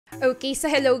Okay, so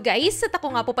hello guys! At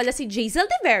ako nga po pala si Jhazel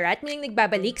de Vera at muling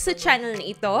nagbabalik sa channel na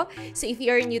ito. So if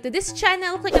you are new to this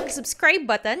channel, click on the subscribe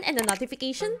button and the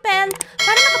notification bell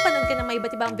para makapanood ka ng may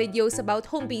iba't ibang videos about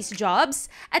home-based jobs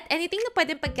at anything na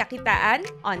pwedeng pagkakitaan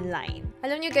online.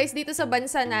 Alam nyo guys, dito sa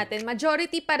bansa natin,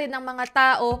 majority pa rin ng mga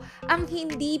tao ang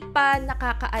hindi pa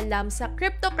nakakaalam sa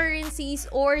cryptocurrencies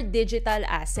or digital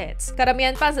assets.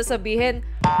 Karamihan pa sasabihin,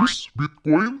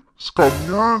 Bitcoin? Scam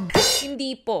yan!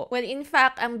 Hindi po. Well, in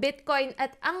fact, ang Bitcoin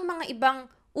at ang mga ibang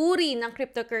uri ng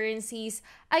cryptocurrencies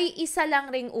ay isa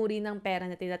lang ring uri ng pera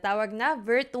na tinatawag na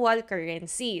virtual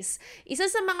currencies. Isa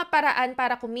sa mga paraan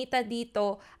para kumita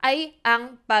dito ay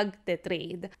ang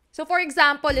pagte-trade. So for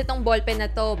example, itong ballpen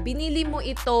na to, binili mo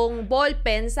itong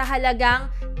ballpen sa halagang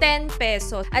 10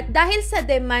 pesos. At dahil sa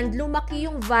demand, lumaki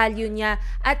yung value niya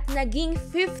at naging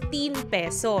 15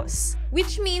 pesos.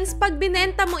 Which means, pag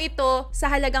binenta mo ito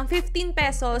sa halagang 15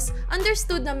 pesos,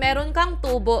 understood na meron kang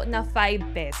tubo na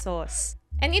 5 pesos.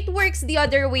 And it works the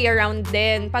other way around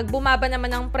din. Pag bumaba naman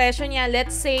ang presyo niya,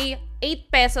 let's say 8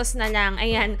 pesos na lang.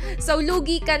 Ayan. So,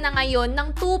 lugi ka na ngayon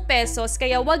ng 2 pesos.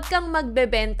 Kaya wag kang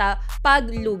magbebenta pag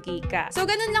lugi ka. So,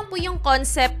 ganun lang po yung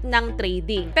concept ng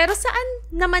trading. Pero saan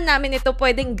naman namin ito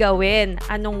pwedeng gawin?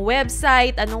 Anong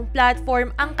website, anong platform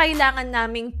ang kailangan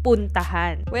naming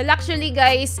puntahan? Well, actually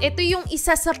guys, ito yung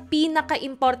isa sa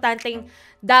pinaka-importanteng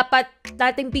dapat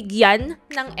nating bigyan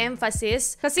ng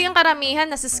emphasis. Kasi yung karamihan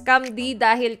nasa-scam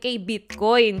dahil kay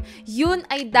Bitcoin. Yun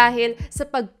ay dahil sa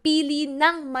pagpili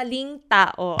ng maling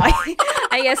tao.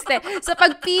 Ay, sa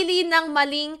pagpili ng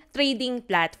maling trading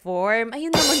platform. Ayun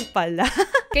naman pala.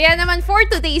 Kaya naman for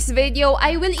today's video,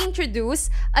 I will introduce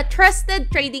a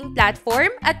trusted trading platform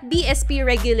at BSP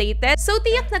regulated. So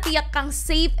tiyak na tiyak kang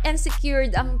safe and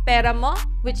secured ang pera mo,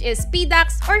 which is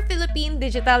PDAX or Philippine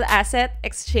Digital Asset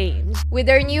Exchange. With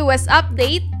their newest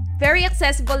update, very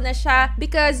accessible na siya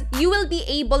because you will be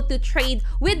able to trade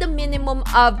with a minimum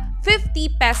of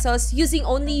 50 pesos using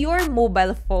only your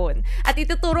mobile phone. At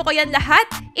ituturo ko yan lahat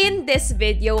in this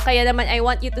video. Kaya naman I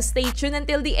want you to stay tuned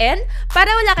until the end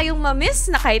para wala kayong ma-miss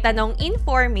na kahit anong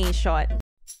information.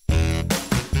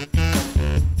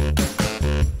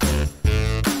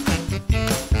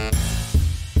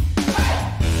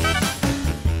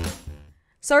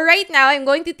 So right now, I'm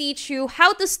going to teach you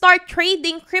how to start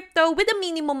trading crypto with a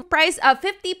minimum price of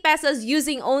 50 pesos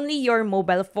using only your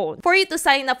mobile phone. For you to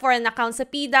sign up for an account sa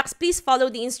PDAX, please follow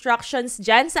the instructions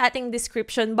dyan sa ating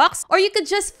description box or you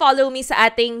could just follow me sa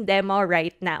ating demo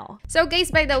right now. So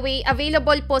guys, by the way,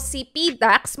 available po si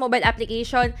PDAX Mobile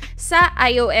Application sa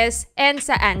iOS and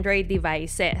sa Android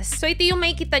devices. So ito yung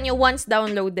makikita nyo once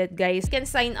downloaded guys. You can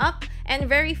sign up and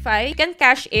verify. You can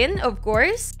cash in, of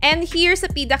course. And here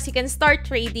sa PDAX, you can start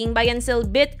trading, buy and sell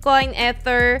Bitcoin,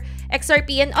 Ether,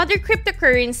 XRP, and other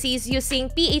cryptocurrencies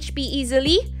using PHP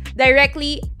easily,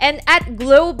 directly, and at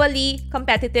globally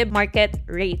competitive market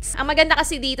rates. Ang maganda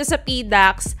kasi dito sa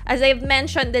PDAX, as I've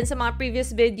mentioned din sa mga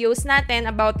previous videos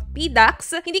natin about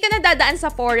PDAX, hindi ka na dadaan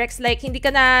sa Forex, like hindi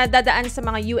ka na dadaan sa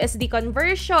mga USD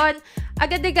conversion.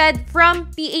 Agad-agad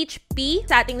from PHP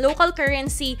sa ating local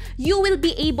currency, you will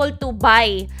be able to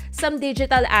buy some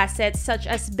digital assets such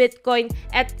as Bitcoin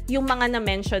at yung mga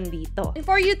na-mention dito. And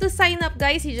for you to sign up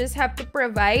guys, you just have to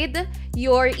provide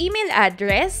your email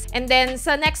address. And then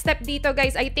sa next step dito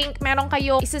guys, I think meron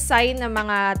kayo isa-sign na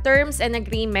mga terms and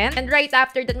agreement. And right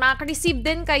after that, makaka-receive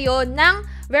din kayo ng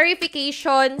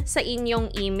verification sa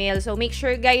inyong email. So make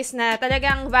sure guys na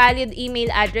talagang valid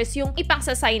email address yung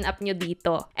ipang-sign up nyo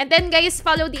dito. And then guys,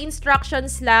 follow the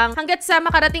instructions lang hanggat sa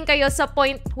makarating kayo sa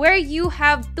point where you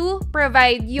have to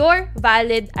provide your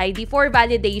valid ID for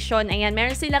validation. Ayan,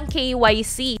 meron silang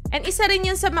KYC. And isa rin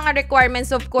yun sa mga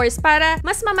requirements of course para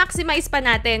mas ma-maximize pa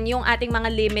natin yung ating mga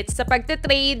limits sa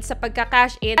pagte-trade, sa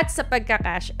pagka-cash in, at sa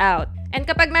pagka-cash out. And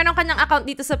kapag meron ka ng account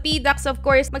dito sa PDAX, of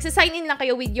course, magsa-sign in lang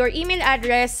kayo with your email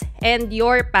address and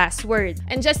your password.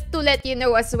 And just to let you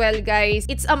know as well, guys,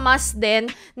 it's a must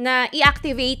din na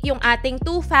i-activate yung ating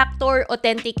two-factor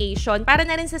authentication para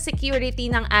na rin sa security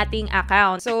ng ating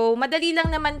account. So, madali lang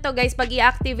naman to guys pag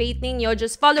i-activate ninyo.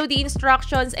 Just follow the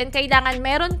instructions and kailangan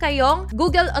meron kayong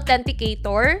Google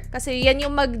Authenticator kasi yan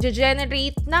yung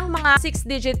mag-generate ng mga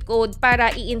 6-digit code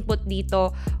para i-input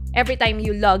dito every time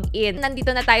you log in.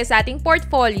 Nandito na tayo sa ating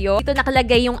portfolio. Dito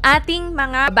nakalagay yung ating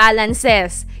mga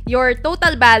balances. Your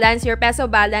total balance, your peso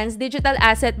balance, digital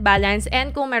asset balance,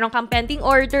 and kung meron kang pending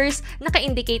orders,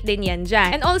 naka-indicate din yan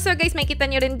dyan. And also guys, makikita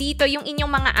nyo rin dito yung inyong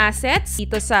mga assets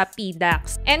dito sa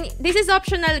PDAX. And this is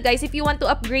optional guys if you want to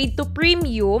upgrade to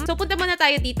premium. So punta muna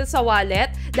tayo dito sa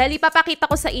wallet dahil ipapakita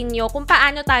ko sa inyo kung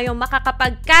paano tayo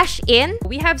makakapag-cash in.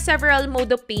 We have several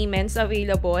mode of payments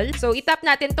available. So itap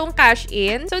natin tong cash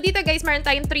in. So So dito guys, meron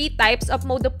tayong 3 types of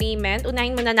mode of payment.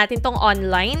 Unahin muna natin tong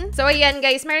online. So ayan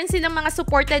guys, meron silang mga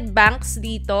supported banks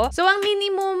dito. So ang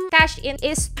minimum cash in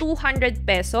is 200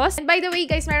 pesos. And by the way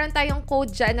guys, meron tayong code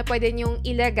dyan na pwede nyong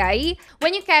ilagay.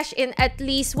 When you cash in at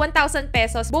least 1,000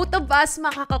 pesos, both of us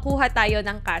makakakuha tayo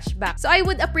ng cashback. So I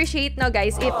would appreciate no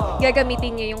guys if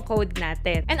gagamitin nyo yung code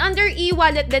natin. And under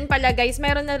e-wallet din pala guys,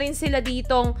 meron na rin sila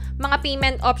ditong mga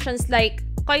payment options like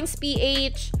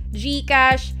CoinsPH,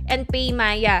 GCash, and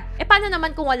PayMaya. Paano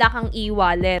naman kung wala kang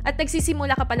e-wallet? At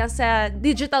nagsisimula ka pa lang sa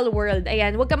digital world.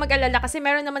 Ayan, huwag ka mag-alala kasi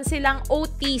meron naman silang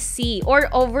OTC or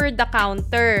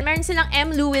over-the-counter. Meron silang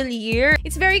M-Luwelier.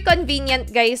 It's very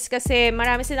convenient, guys, kasi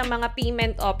marami silang mga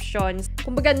payment options.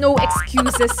 Kumbaga, no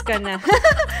excuses ka na.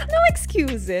 No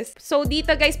excuses. So,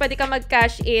 dito, guys, pwede ka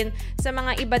mag-cash in sa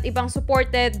mga iba't ibang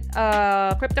supported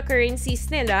cryptocurrencies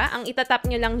nila. Ang itatap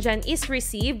nyo lang dyan is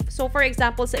receive. So, for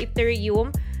example, sa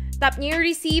Ethereum, tap nyo yung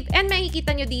receive and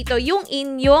makikita nyo dito yung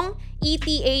inyong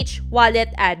ETH wallet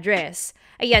address.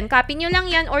 Ayan, copy nyo lang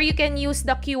yan or you can use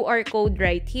the QR code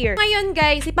right here. Ngayon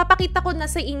guys, ipapakita ko na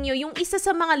sa inyo yung isa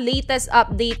sa mga latest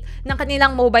update ng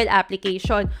kanilang mobile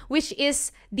application, which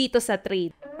is dito sa trade.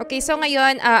 Okay, so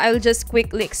ngayon, I'll just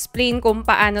quickly explain kung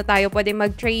paano tayo pwede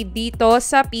mag-trade dito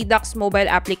sa PDAX Mobile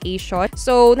Application.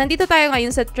 So, nandito tayo ngayon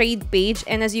sa trade page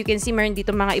and as you can see, meron dito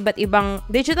mga iba't ibang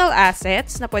digital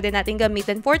assets na pwede natin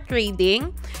gamitin for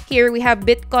trading. Here, we have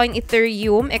Bitcoin,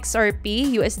 Ethereum,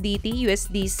 XRP, USDT,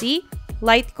 USDC,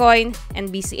 Litecoin,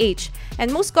 and BCH. And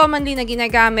most commonly na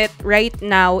ginagamit right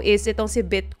now is itong si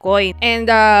Bitcoin. And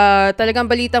talagang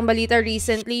balitang-balita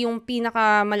recently yung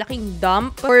pinakamalaking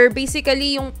dump or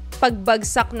basically yung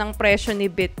pagbagsak ng presyo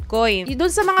ni Bitcoin. Doon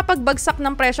sa mga pagbagsak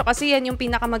ng presyo kasi yan yung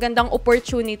pinakamagandang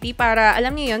opportunity para,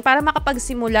 alam niyo yun, para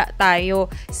makapagsimula tayo.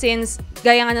 Since,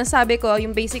 gaya nga ng sabi ko,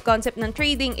 yung basic concept ng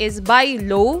trading is buy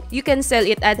low, you can sell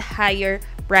it at higher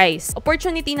price.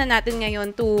 Opportunity na natin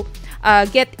ngayon to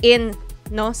get in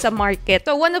sa market.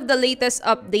 So, one of the latest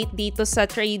update dito sa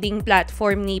trading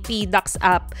platform ni PDAX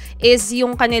app is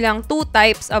yung kanilang 2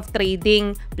 types of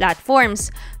trading platforms.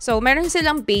 So, meron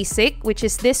silang basic, which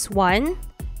is this one,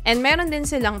 and meron din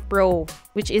silang pro,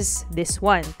 which is this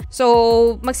one.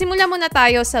 So, magsimula muna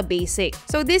tayo sa basic.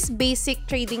 So, this basic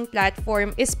trading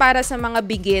platform is para sa mga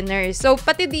beginners. So,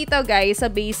 pati dito guys, sa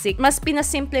basic, mas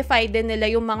pinasimplify din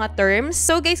nila yung mga terms.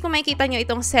 So, guys, kung makikita nyo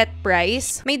itong set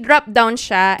price, may drop down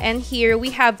siya, and here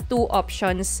we have 2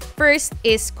 options. First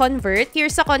is convert. Here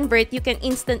sa convert, you can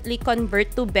instantly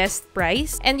convert to best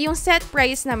price. And yung set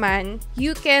price naman,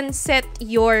 you can set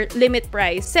your limit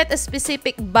price. Set a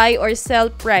specific buy or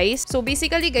sell price. So,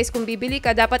 basically guys, kung bibili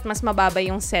ka, dapat mas mababa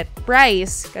yung set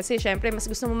price. Kasi syempre, mas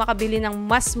gusto mo makabili ng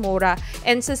mas mura.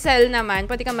 And sa sell naman,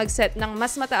 pwede ka mag-set ng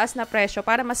mas mataas na presyo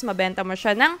para mas mabenta mo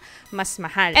siya ng mas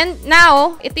mahal. And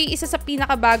now, ito yung isa sa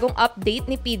pinakabagong update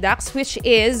ni PDAX, which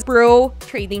is Pro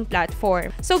Trading Platform.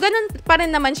 So, ganun pa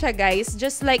rin naman siya guys.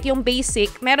 Just like yung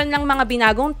basic, meron lang mga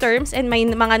binagong terms and may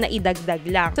mga naidagdag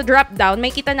lang. So, drop down,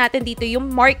 may kita natin dito yung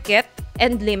market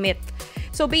and limit.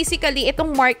 So, basically,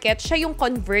 itong market, siya yung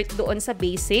convert doon sa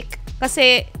basic.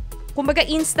 Kasi, kumbaga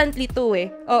instantly to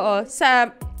Oo, sa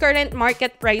current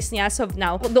market price niya as of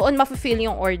now, doon ma-fulfill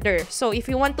yung order. So, if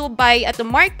you want to buy at the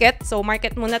market, so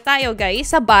market muna tayo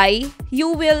guys, sa buy,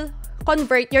 you will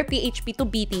convert your PHP to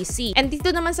BTC. And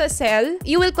dito naman sa sell,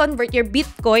 you will convert your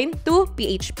Bitcoin to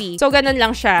PHP. So, ganun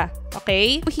lang siya.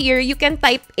 Okay? Here, you can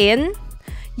type in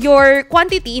your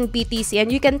quantity in BTC and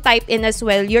you can type in as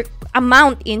well your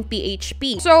amount in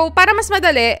PHP. So, para mas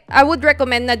madali, I would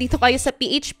recommend na dito kayo sa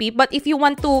PHP, but if you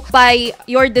want to buy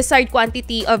your desired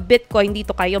quantity of Bitcoin,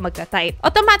 dito kayo magta-type.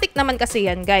 Automatic naman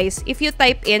kasi yan, guys. If you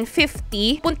type in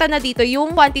 50, punta na dito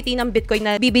yung quantity ng Bitcoin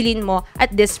na bibilin mo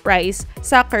at this price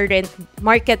sa current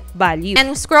market value.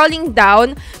 And scrolling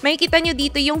down, makikita nyo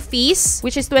dito yung fees,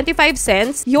 which is 25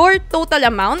 cents, your total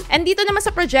amount, and dito naman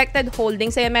sa projected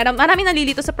holdings, ay maraming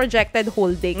nalilito sa projected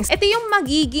holdings. Ito yung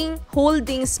magiging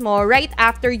holdings mo right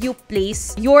after you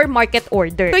place your market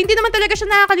order. So, hindi naman talaga siya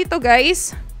nakakalito, guys.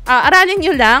 Aralin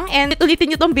nyo lang and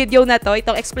ulitin nyo tong video na to,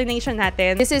 itong explanation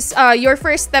natin. This is your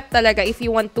first step talaga if you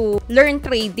want to learn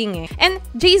trading And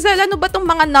Jhazel, ano ba tong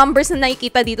mga numbers na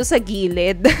nakikita dito sa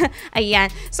gilid? Ayan.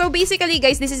 So basically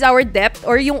guys, this is our depth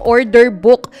or yung order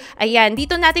book. Ayan.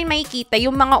 Dito natin makikita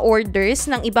yung mga orders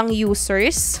ng ibang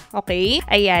users. Okay?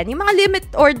 Ayan. Yung mga limit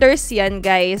orders yan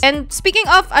guys. And speaking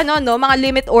of mga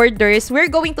limit orders, we're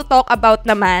going to talk about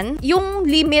naman yung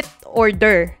limit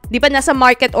order. Di ba nasa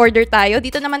market order tayo?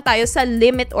 Dito naman tayo sa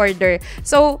limit order.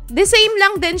 So, the same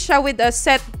lang din siya with a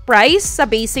set price sa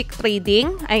basic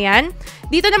trading. Ayan.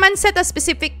 Dito naman set a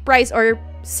specific price or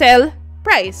sell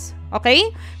price.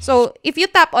 Okay? So, if you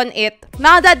tap on it,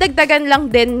 nadadagdagan lang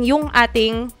din yung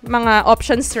ating mga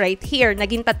options right here.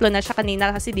 Naging 3 na siya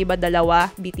kanina kasi diba 2,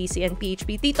 BTC and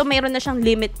PHP. Dito mayroon na siyang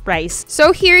limit price.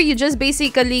 So, here you just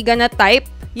basically gonna type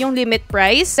yung limit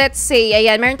price. Let's say,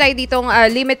 ayan, meron tayo ditong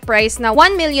limit price na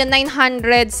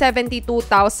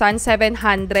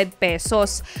 1,972,700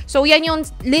 pesos. So, yan yung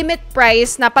limit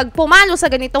price na pag pumalo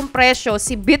sa ganitong presyo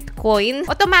si Bitcoin,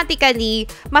 automatically,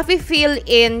 mafe-fill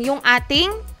in yung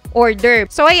ating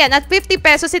order. So, ayan, at 50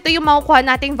 pesos, ito yung makukuha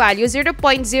nating value,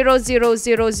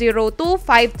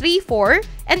 0.0002534.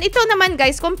 And ito naman,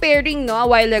 guys, comparing, no, a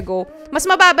while ago, mas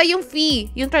mababa yung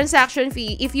fee, yung transaction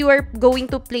fee, if you are going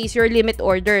to place your limit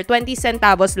order. 20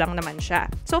 centavos lang naman siya.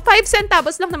 So, 5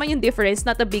 centavos lang naman yung difference,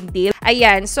 not a big deal.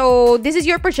 Ayan, so, this is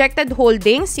your projected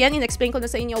holdings. Yan, in-explain ko na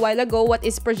sa inyo a while ago what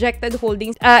is projected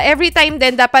holdings. Every time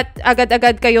din, dapat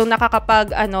agad-agad kayong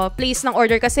nakakapag, place ng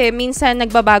order kasi minsan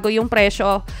nagbabago yung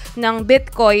presyo ng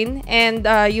Bitcoin and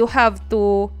you have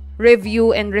to review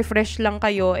and refresh lang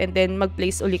kayo and then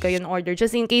mag-place uli kayo ng order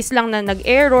just in case lang na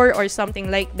nag-error or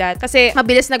something like that kasi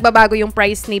mabilis nagbabago yung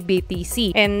price ni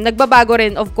BTC and nagbabago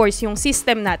rin of course yung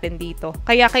system natin dito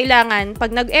kaya kailangan pag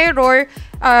nag-error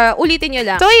ulitin nyo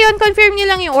lang. So ayun, confirm nyo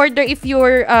lang yung order if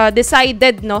you're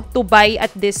decided no to buy at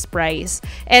this price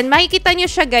and makikita nyo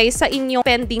siya guys sa inyong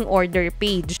pending order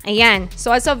page. Ayan,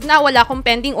 so as of now wala akong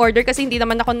pending order kasi hindi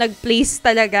naman ako nag-place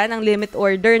talaga ng limit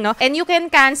order, no, and you can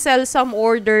cancel some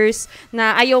orders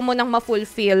na ayaw mo nang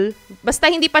ma-fulfill. Basta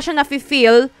hindi pa siya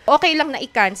na-fulfill, okay lang na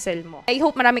i-cancel mo. I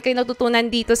hope marami kayong natutunan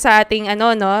dito sa ating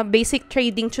basic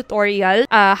trading tutorial.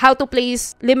 How to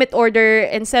place limit order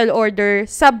and sell order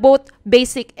sa both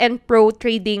basic and pro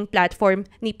trading platform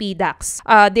ni PDAX.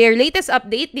 Their latest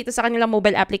update dito sa kanilang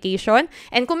mobile application.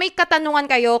 And kung may katanungan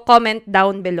kayo, comment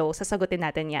down below. Sasagutin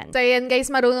natin yan. So ayan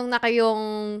guys, marunong na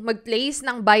kayong mag-place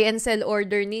ng buy and sell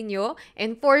order ninyo.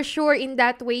 And for sure, in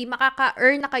that way,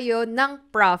 makaka-earn na kayo ng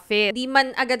profit. Di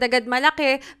man agad-agad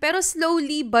malaki, pero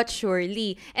slowly but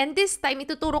surely. And this time,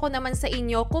 ituturo ko naman sa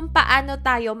inyo kung paano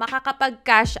tayo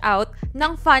makakapag-cash out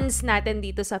ng funds natin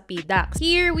dito sa PDAX.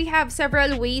 Here, we have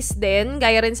several ways din,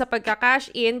 gaya rin sa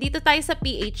pagka-cash in. Dito tayo sa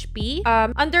PHP.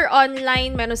 Under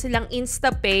online, meron silang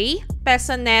InstaPay,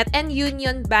 PesoNet, and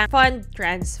Union Bank Fund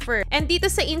Transfer. And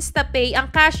dito sa InstaPay, ang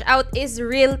cash out is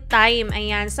real time.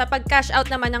 Ayan, sa pag-cash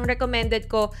out naman, ang recommended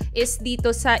ko is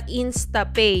dito sa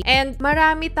InstaPay. And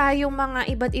marami tayong mga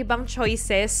iba't ibang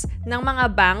choices ng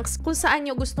mga banks kung saan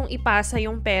nyo gustong ipasa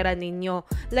yung pera ninyo.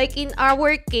 Like in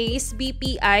our case,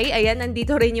 BPI. Ayan,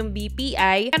 nandito rin yung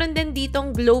BPI. Meron din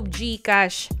ditong Globe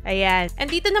GCash. Ayan. And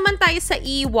dito naman tayo sa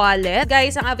e-wallet.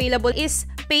 Guys, ang available is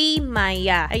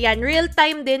Paymaya. Ayan,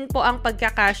 real-time din po ang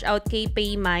pagka-cash out kay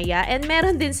Paymaya. And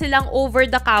meron din silang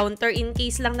over-the-counter in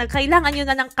case lang nagkailangan nyo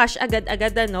na ng cash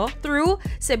agad-agad, through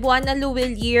Cebuana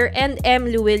Luwilier and M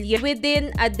Luwilier.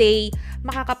 Within a day,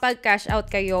 makakapag-cash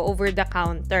out kayo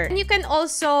over-the-counter. And you can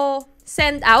also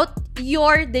send out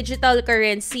your digital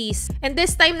currencies. And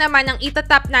this time naman, ang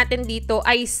itatap natin dito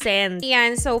ay send.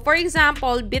 Ayan, so for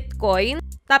example, Bitcoin.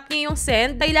 Tap nyo yung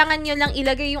send. Kailangan nyo lang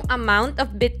ilagay yung amount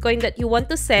of Bitcoin that you want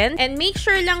to send. And make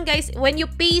sure lang guys, when you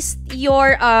paste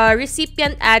your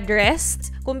recipient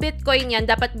address, kung Bitcoin yan,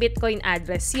 dapat Bitcoin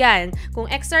address yan. Kung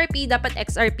XRP, dapat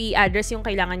XRP address yung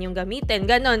kailangan yung gamitin.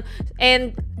 Ganon.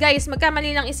 And guys,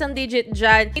 magkamali lang isang digit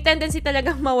dyan, may tendency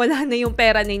talagang mawala na yung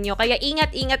pera ninyo. Kaya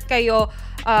ingat-ingat kayo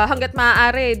hanggat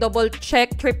maaari. Double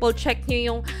check, triple check nyo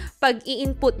yung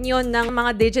pag-i-input nyo ng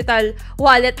mga digital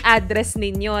wallet address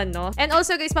ninyo, no? And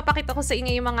also guys, papakita ko sa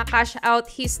inyo yung mga cash out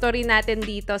history natin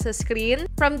dito sa screen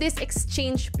from this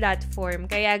exchange platform.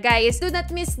 Kaya guys, do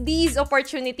not miss these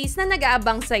opportunities na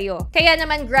nag-aabang sa'yo. Kaya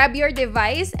naman, grab your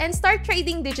device and start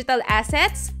trading digital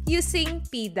assets using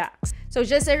PDAX. So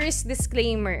just a risk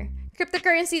disclaimer.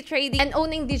 Cryptocurrency trading and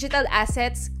owning digital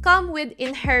assets come with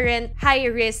inherent high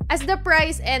risk as the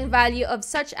price and value of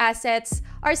such assets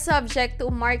are subject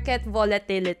to market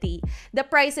volatility. The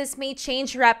prices may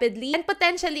change rapidly and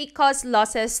potentially cause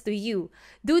losses to you.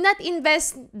 Do not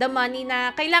invest the money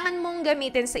na kailangan mong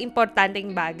gamitin sa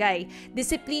importanteng bagay.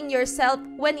 Discipline yourself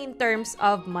when in terms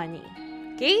of money.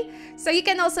 Okay? So you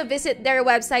can also visit their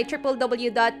website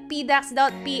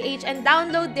www.pdax.ph and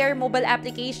download their mobile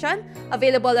application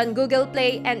available on Google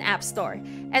Play and App Store.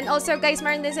 And also guys,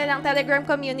 meron din silang Telegram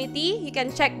community. You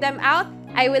can check them out.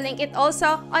 I will link it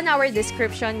also on our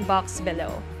description box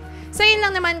below. So yun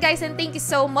lang naman guys, and thank you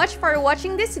so much for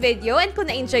watching this video. And kung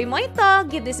na-enjoy mo ito,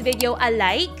 give this video a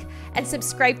like and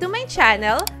subscribe to my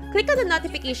channel. Click on the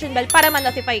notification bell para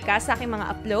ma-notify ka sa aking mga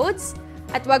uploads.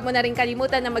 At huwag mo na rin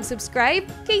kalimutan na mag-subscribe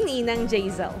kay Ninang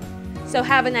Jhazel. So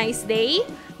have a nice day,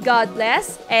 God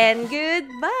bless, and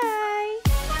goodbye!